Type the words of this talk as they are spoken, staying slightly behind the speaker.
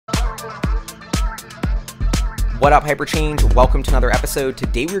What up, Hyperchange? Welcome to another episode.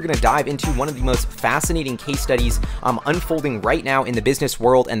 Today we're going to dive into one of the most fascinating case studies unfolding right now in the business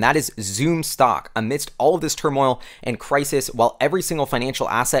world, and that is Zoom stock. Amidst all of this turmoil and crisis, while every single financial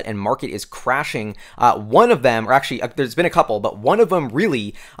asset and market is crashing, one of them, or actually there's been a couple, but one of them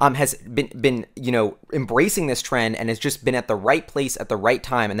really has been embracing this trend and has just been at the right place at the right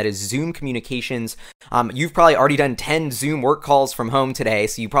time, and that is Zoom Communications. You've probably already done 10 Zoom work calls from home today,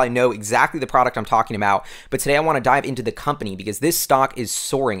 so you probably know exactly the product I'm talking about. But today I want to dive into the company because this stock is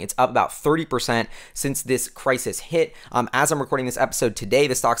soaring. It's up about 30% since this crisis hit. As I'm recording this episode today,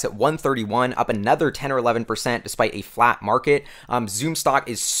 the stock's at 131, up another 10 or 11% despite a flat market. Zoom stock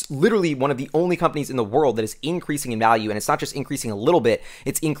is literally one of the only companies in the world that is increasing in value, and it's not just increasing a little bit,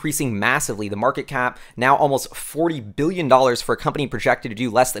 it's increasing massively. The market cap now almost $40 billion for a company projected to do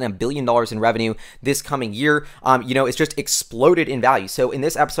less than $1 billion in revenue this coming year. It's just exploded in value. So in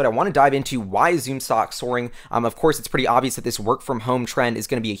this episode, I want to dive into why Zoom stock soaring. Of course, it's pretty obvious that this work from home trend is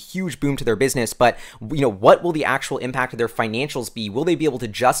going to be a huge boom to their business, but what will the actual impact of their financials be? Will they be able to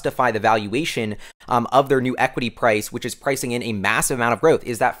justify the valuation of their new equity price, which is pricing in a massive amount of growth?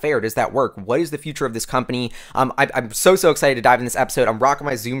 Is that fair? Does that work? What is the future of this company? I'm so excited to dive in this episode. I'm rocking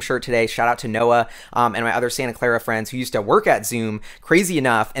my Zoom shirt today. Shout out to Noah and my other Santa Clara friends who used to work at Zoom, crazy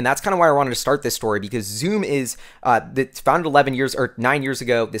enough. And that's kind of why I wanted to start this story, because Zoom is it's founded 9 years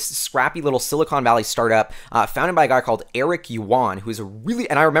ago, this scrappy little Silicon Valley startup founded by a guy called Eric Yuan, who is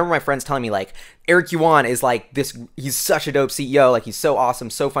and I remember my friends telling me, like, Eric Yuan is like this, he's such a dope CEO, like he's so awesome,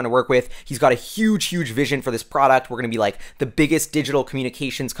 so fun to work with. He's got a huge vision for this product. We're going to be like the biggest digital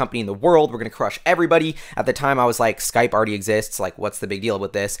communications company in the world. We're going to crush everybody. At the time I was like, Skype already exists, like what's the big deal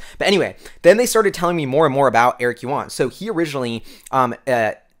with this? But anyway, then they started telling me more and more about Eric Yuan. So he originally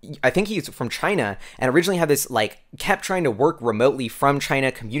I think he's from China, and originally had this, kept trying to work remotely from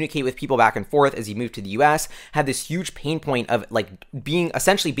China, communicate with people back and forth as he moved to the US, had this huge pain point of being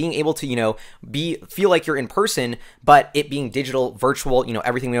able to, feel like you're in person, but it being digital, virtual,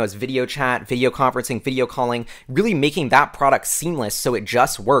 everything we know is video chat, video conferencing, video calling, really making that product seamless so it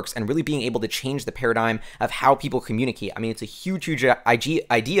just works, and really being able to change the paradigm of how people communicate. I mean, it's a huge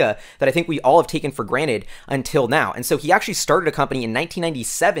idea that I think we all have taken for granted until now. And so he actually started a company in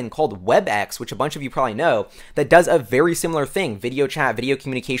 1997 called WebEx, which a bunch of you probably know, that does a very similar thing, video chat, video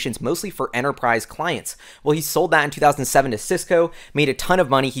communications, mostly for enterprise clients. Well, he sold that in 2007 to Cisco, made a ton of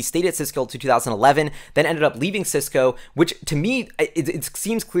money. He stayed at Cisco till 2011, then ended up leaving Cisco, which to me, it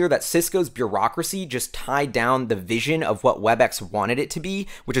seems clear that Cisco's bureaucracy just tied down the vision of what WebEx wanted it to be,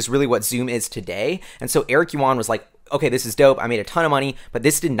 which is really what Zoom is today. And so Eric Yuan was like, okay, this is dope. I made a ton of money, but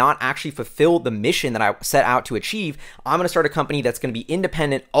this did not actually fulfill the mission that I set out to achieve. I'm going to start a company that's going to be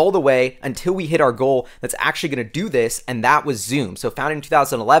independent all the way until we hit our goal that's actually going to do this, and that was Zoom. So founded in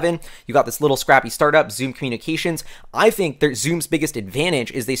 2011, you got this little scrappy startup, Zoom Communications. I think that Zoom's biggest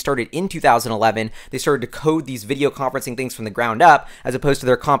advantage is they started in 2011. They started to code these video conferencing things from the ground up, as opposed to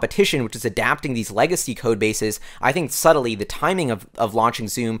their competition, which is adapting these legacy code bases. I think subtly, the timing of launching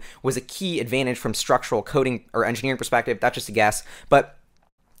Zoom was a key advantage from structural coding or engineering perspective. That's just a guess, but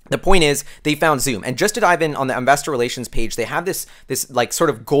the point is, they found Zoom. And just to dive in on the investor relations page, they have this sort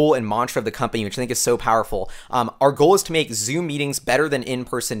of goal and mantra of the company, which I think is so powerful. Our goal is to make Zoom meetings better than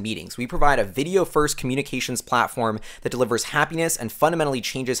in-person meetings. We provide a video-first communications platform that delivers happiness and fundamentally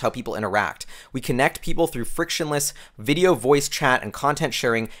changes how people interact. We connect people through frictionless video, voice chat, and content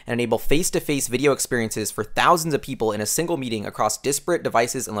sharing, and enable face-to-face video experiences for thousands of people in a single meeting across disparate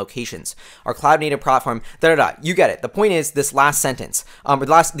devices and locations. Our cloud-native platform, you get it. The point is this last sentence,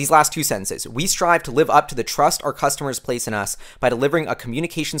 these last two sentences. We strive to live up to the trust our customers place in us by delivering a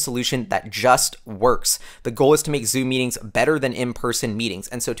communication solution that just works. The goal is to make Zoom meetings better than in-person meetings.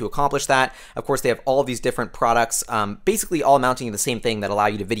 And so to accomplish that, of course, they have all of these different products, basically all amounting to the same thing, that allow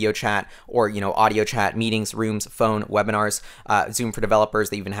you to video chat or, audio chat, meetings, rooms, phone, webinars, Zoom for developers.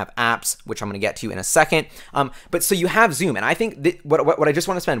 They even have apps, which I'm going to get to in a second. But so you have Zoom. And I think what I just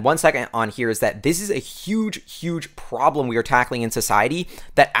want to spend 1 second on here is that this is a huge problem we are tackling in society,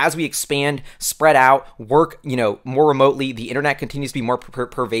 that as we expand, spread out, work, more remotely, the internet continues to be more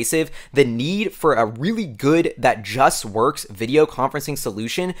pervasive, the need for a really good, that just works video conferencing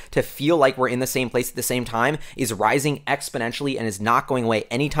solution to feel like we're in the same place at the same time is rising exponentially and is not going away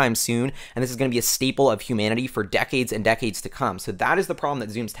anytime soon. And this is going to be a staple of humanity for decades and decades to come. So that is the problem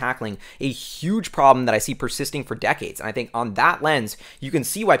that Zoom's tackling, a huge problem that I see persisting for decades. And I think on that lens, you can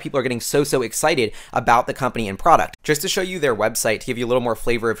see why people are getting so excited about the company and product. Just to show you their website, to give you a little more flavor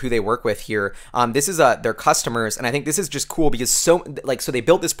flavor of who they work with here. This is their customers, and I think this is just cool because so they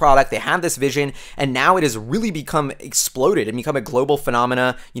built this product, they had this vision, and now it has really become exploded and become a global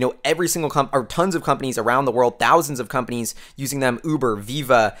phenomena. You know, every single or tons of companies around the world, thousands of companies using them: Uber,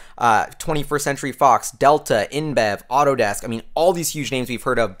 Viva, 21st Century Fox, Delta, InBev, Autodesk. I mean, all these huge names we've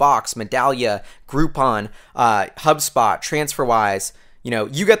heard of: Box, Medallia, Groupon, HubSpot, TransferWise. You know,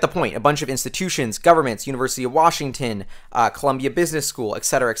 you get the point. A bunch of institutions, governments, University of Washington, Columbia Business School, et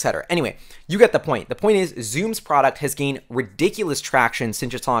cetera, et cetera. Anyway, you get the point. The point is Zoom's product has gained ridiculous traction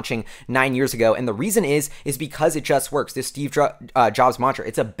since its launching 9 years ago. And the reason is because it just works. This Steve Jobs mantra,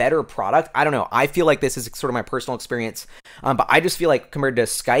 it's a better product. I don't know. I feel like this is sort of my personal experience. But I just feel like compared to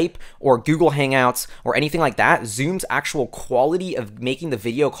Skype or Google Hangouts or anything like that, Zoom's actual quality of making the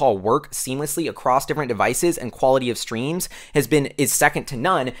video call work seamlessly across different devices and quality of streams is second to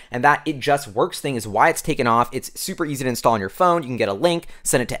none, and that it just works thing is why it's taken off. It's super easy to install on your phone. You can get a link,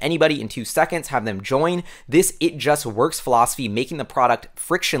 send it to anybody in 2 seconds, have them join. This it just works philosophy, making the product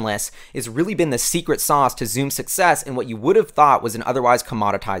frictionless, has really been the secret sauce to Zoom's success in what you would have thought was an otherwise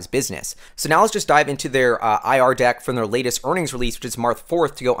commoditized business. So now let's just dive into their IR deck from their latest earnings release, which is March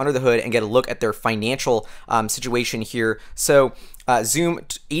 4th, to go under the hood and get a look at their financial situation here. So Zoom,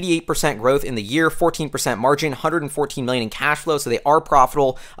 88% growth in the year, 14% margin, 114 million in cash flow. So they are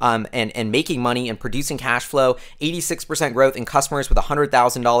profitable and making money and producing cash flow. 86% growth in customers with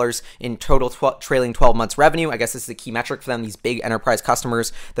 $100,000 in total trailing 12 months revenue. I guess this is a key metric for them. These big enterprise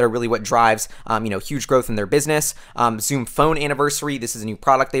customers that are really what drives huge growth in their business. Zoom Phone anniversary. This is a new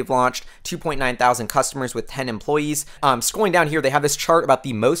product they've launched. 2.9 thousand customers with 10 employees. Scrolling down here, they have this chart about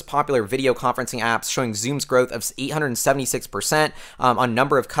the most popular video conferencing apps showing Zoom's growth of 876%. On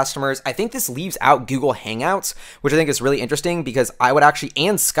number of customers. I think this leaves out Google Hangouts, which I think is really interesting because I would actually,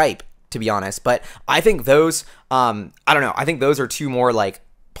 and Skype, to be honest, but I think those, I don't know, I think those are two more like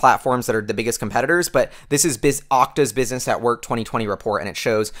platforms that are the biggest competitors, but this is Okta's Business at Work 2020 report, and it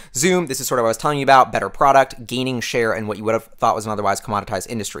shows Zoom, this is sort of what I was telling you about, better product, gaining share in what you would have thought was an otherwise commoditized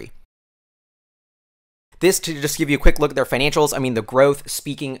industry. This, to just give you a quick look at their financials, I mean, the growth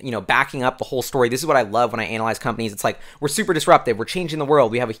speaking, backing up the whole story. This is what I love when I analyze companies. It's like, we're super disruptive. We're changing the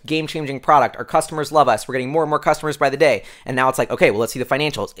world. We have a game-changing product. Our customers love us. We're getting more and more customers by the day. And now it's like, okay, well, let's see the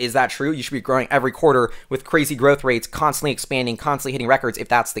financials. Is that true? You should be growing every quarter with crazy growth rates, constantly expanding, constantly hitting records if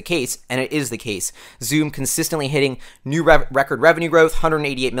that's the case. And it is the case. Zoom consistently hitting new record revenue growth,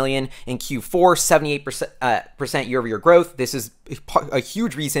 188 million in Q4, 78% year-over-year growth. This is a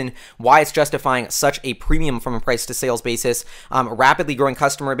huge reason why it's justifying such a premium from a price to sales basis. Rapidly growing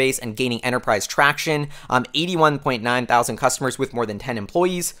customer base and gaining enterprise traction. 81.9 thousand customers with more than 10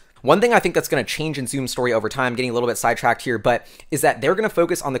 employees. One thing I think that's going to change in Zoom's story over time, getting a little bit sidetracked here, but is that they're going to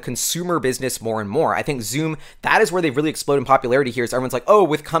focus on the consumer business more and more. I think Zoom, that is where they've really exploded in popularity here. So everyone's like, oh,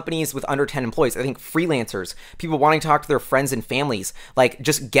 with companies with under 10 employees. I think freelancers, people wanting to talk to their friends and families, like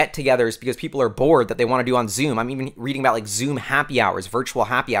just get-togethers because people are bored that they want to do on Zoom. I'm even reading about like Zoom happy hours, virtual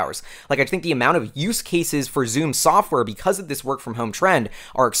happy hours. Like I think the amount of use cases for Zoom software because of this work from home trend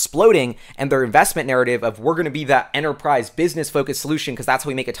are exploding, and their investment narrative of we're going to be that enterprise business focused solution because that's how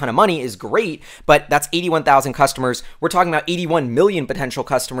we make a ton of money is great, but that's 81,000 customers. We're talking about 81 million potential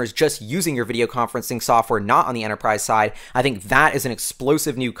customers just using your video conferencing software, not on the enterprise side. I think that is an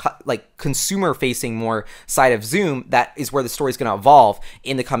explosive new consumer facing more side of Zoom. That is where the story is going to evolve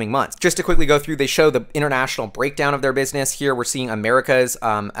in the coming months. Just to quickly go through, they show the international breakdown of their business. Here we're seeing Americas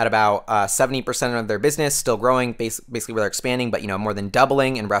at about 70% of their business, still growing, basically where they're expanding, but more than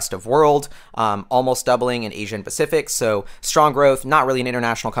doubling in rest of world, almost doubling in Asia and Pacific. So strong growth, not really an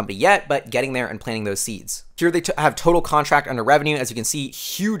international company yet, but getting there and planting those seeds. Here they have total contract under revenue. As you can see,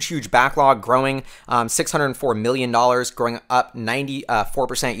 huge backlog growing, $604 million, growing up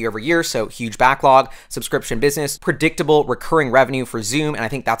 94% year over year. So huge backlog, subscription business, predictable recurring revenue for Zoom. And I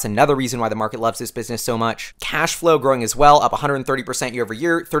think that's another reason why the market loves this business so much. Cash flow growing as well, up 130% year over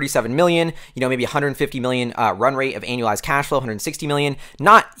year, 37 million, maybe 150 million run rate of annualized cash flow, 160 million.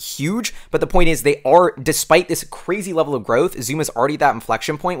 Not huge, but the point is they are, despite this crazy level of growth, Zoom is already at that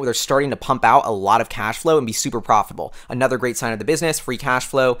inflection point where they're starting to pump out a lot of cash flow and be super profitable. Another great sign of the business. Free cash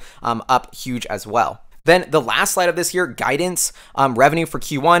flow up huge as well. Then the last slide of this here, guidance, revenue for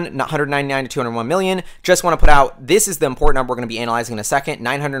Q1, 199 to 201 million. Just want to put out, this is the important number we're going to be analyzing in a second,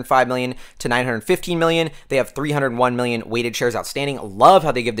 905 million to 915 million. They have 301 million weighted shares outstanding. Love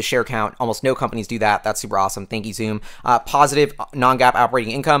how they give the share count. Almost no companies do that. That's super awesome. Thank you, Zoom. Positive non-GAAP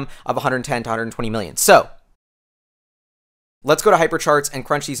operating income of 110 to 120 million. So Let's go to hypercharts and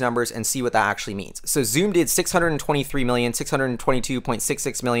crunch these numbers and see what that actually means. So Zoom did 623 million,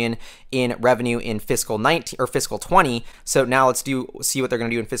 622.66 million in revenue in fiscal 19 or fiscal 20. So now let's see what they're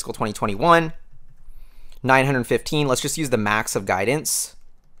going to do in fiscal 2021. 915. Let's just use the max of guidance.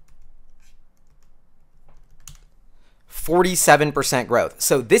 47% growth.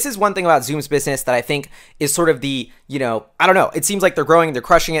 So this is one thing about Zoom's business that I think is sort of the, I don't know. It seems like they're growing, they're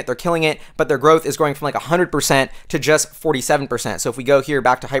crushing it, they're killing it, but their growth is growing from like 100% to just 47%. So if we go here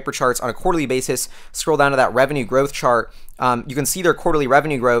back to hypercharts on a quarterly basis, scroll down to that revenue growth chart, you can see their quarterly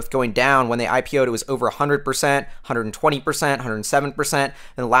revenue growth going down. When they IPO'd, it was over 100%, 120%, 107%. And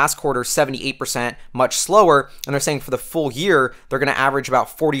the last quarter, 78%, much slower. And they're saying for the full year, they're going to average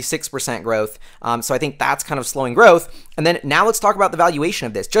about 46% growth. So I think that's kind of slowing growth. And then now let's talk about the valuation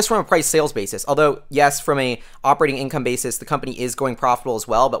of this, just from a price sales basis. Although, yes, from a operating income basis, the company is going profitable as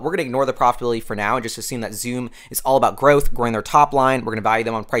well, but we're going to ignore the profitability for now and just assume that Zoom is all about growth, growing their top line. We're going to value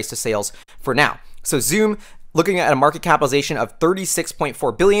them on price to sales for now. So Zoom, looking at a market capitalization of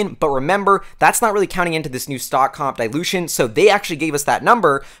 36.4 billion, but remember, that's not really counting into this new stock comp dilution. So they actually gave us that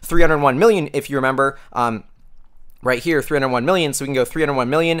number, 301 million, if you remember, right here, 301 million. So we can go 301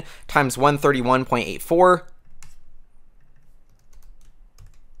 million times 131.84.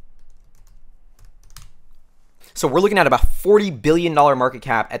 So we're looking at about $40 billion market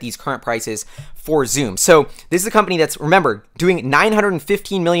cap at these current prices for Zoom. So this is a company that's, remember, doing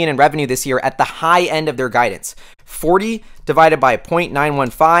 915 million in revenue this year at the high end of their guidance. 40 divided by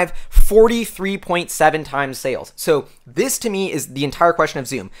 0.915, 43.7 times sales. So this to me is the entire question of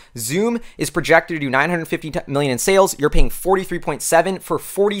Zoom. Zoom is projected to do 950 million in sales. You're paying 43.7 for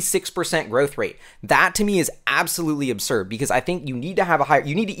 46% growth rate. That to me is absolutely absurd, because I think you need to have a higher,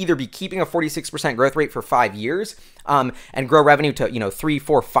 you need to either be keeping a 46% growth rate for 5 years and grow revenue to, 3,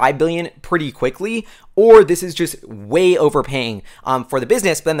 4, 5 billion pretty quickly, or this is just way overpaying for the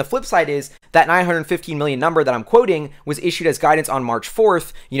business. But then the flip side is that 915 million number that I'm quoting was issued as guidance on March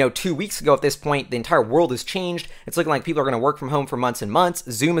 4th. 2 weeks ago at this point, the entire world has changed. It's looking like people are going to work from home for months and months.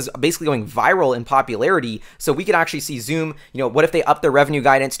 Zoom is basically going viral in popularity. So we could actually see Zoom, what if they up their revenue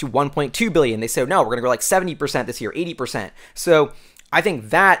guidance to 1.2 billion? They say, no, we're going to grow like 70% this year, 80%. So I think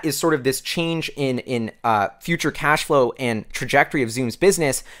that is sort of this change in future cash flow and trajectory of Zoom's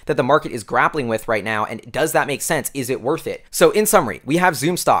business that the market is grappling with right now. And does that make sense? Is it worth it? So in summary, we have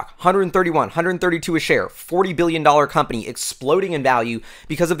Zoom stock, 131, 132 a share, $40 billion company exploding in value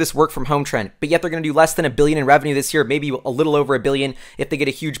because of this work from home trend. But yet they're going to do less than $1 billion in revenue this year, maybe a little over $1 billion if they get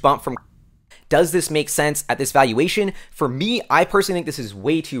a huge bump from. Does this make sense at this valuation? For me, I personally think this is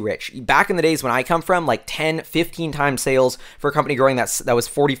way too rich. Back in the days when I come from, like 10, 15 times sales for a company growing that was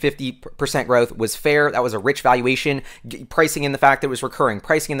 40, 50% growth was fair. That was a rich valuation. Pricing in the fact that it was recurring,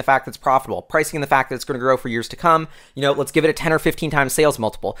 pricing in the fact that it's profitable, pricing in the fact that it's going to grow for years to come. Let's give it a 10 or 15 times sales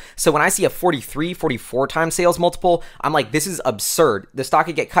multiple. So when I see a 43, 44 times sales multiple, I'm like, this is absurd. The stock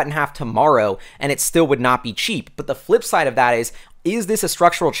could get cut in half tomorrow and it still would not be cheap. But the flip side of that is this a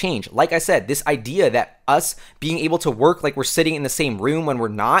structural change? Like I said, this idea that us being able to work like we're sitting in the same room when we're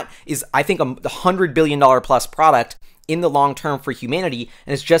not is, I think, a $100 billion plus product in the long term for humanity,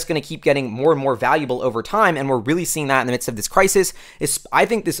 and it's just going to keep getting more and more valuable over time. And we're really seeing that in the midst of this crisis. I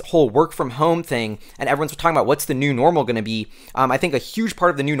think this whole work from home thing, and everyone's talking about what's the new normal going to be. I think a huge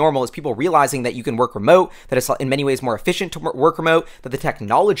part of the new normal is people realizing that you can work remote, that it's in many ways more efficient to work remote, that the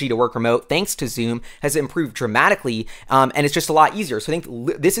technology to work remote, thanks to Zoom, has improved dramatically, and it's just a lot easier. So I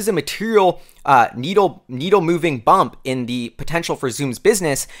think this is a material needle moving bump in the potential for Zoom's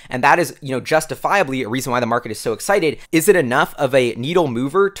business, and that is justifiably a reason why the market is so excited. Is it enough of a needle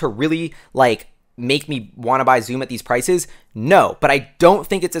mover to really make me want to buy Zoom at these prices? No, but I don't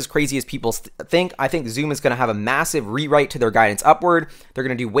think it's as crazy as people think. I think Zoom is going to have a massive rewrite to their guidance upward. They're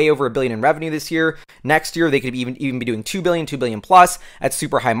going to do way over $1 billion in revenue this year. Next year, they could even be doing $2 billion plus at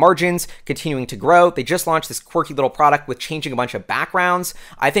super high margins, continuing to grow. They just launched this quirky little product with changing a bunch of backgrounds.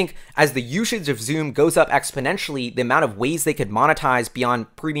 I think as the usage of Zoom goes up exponentially, the amount of ways they could monetize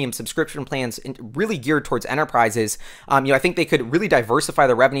beyond premium subscription plans really geared towards enterprises, I think they could really diversify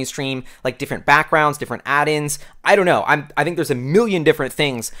the revenue stream, like different backgrounds, different add-ins. I don't know. I think there's a million different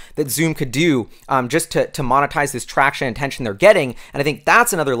things that Zoom could do just to monetize this traction and attention they're getting. And I think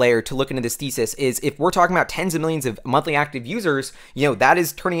that's another layer to look into this thesis is if we're talking about tens of millions of monthly active users, that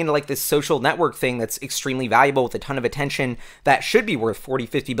is turning into like this social network thing that's extremely valuable with a ton of attention that should be worth $40,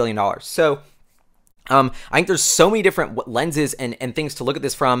 $50 billion. So I think there's so many different lenses and things to look at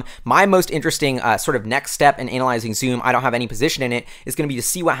this from. My most interesting sort of next step in analyzing Zoom, I don't have any position in it, is going to be to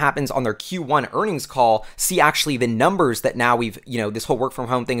see what happens on their Q1 earnings call, see actually the numbers that now we've, this whole work from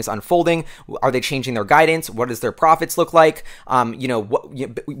home thing is unfolding. Are they changing their guidance? What does their profits look like?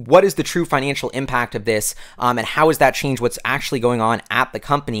 What is the true financial impact of this? And how has that changed what's actually going on at the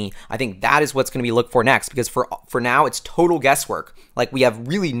company? I think that is what's going to be looked for next, because for now, it's total guesswork. Like, we have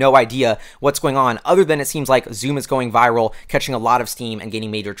really no idea what's going on, other than it seems like Zoom is going viral, catching a lot of steam and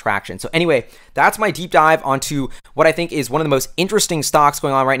gaining major traction. So anyway, that's my deep dive onto what I think is one of the most interesting stocks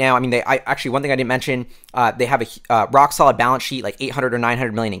going on right now. I mean, actually, one thing I didn't mention, they have a rock solid balance sheet, like 800 or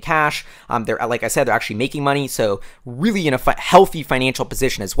 900 million in cash. They're, like I said, they're actually making money. So really in a healthy financial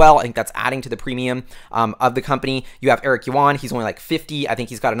position as well. I think that's adding to the premium of the company. You have Eric Yuan. He's only like 50. I think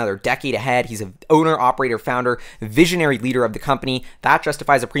he's got another decade ahead. He's an owner, operator, founder, visionary leader of the company. That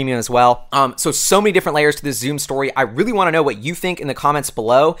justifies a premium as well. So many different layers to this Zoom story. I really want to know what you think in the comments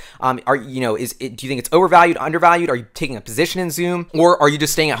below. Do you think it's overvalued, undervalued? Are you taking a position in Zoom, or are you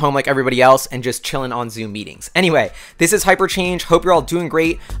just staying at home like everybody else and just chilling on Zoom meetings? Anyway, this is Hyperchange. Hope you're all doing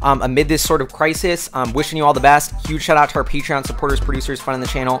great amid this sort of crisis. Wishing you all the best. Huge shout out to our Patreon supporters, producers, funding the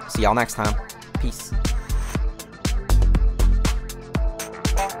channel. See y'all next time. Peace.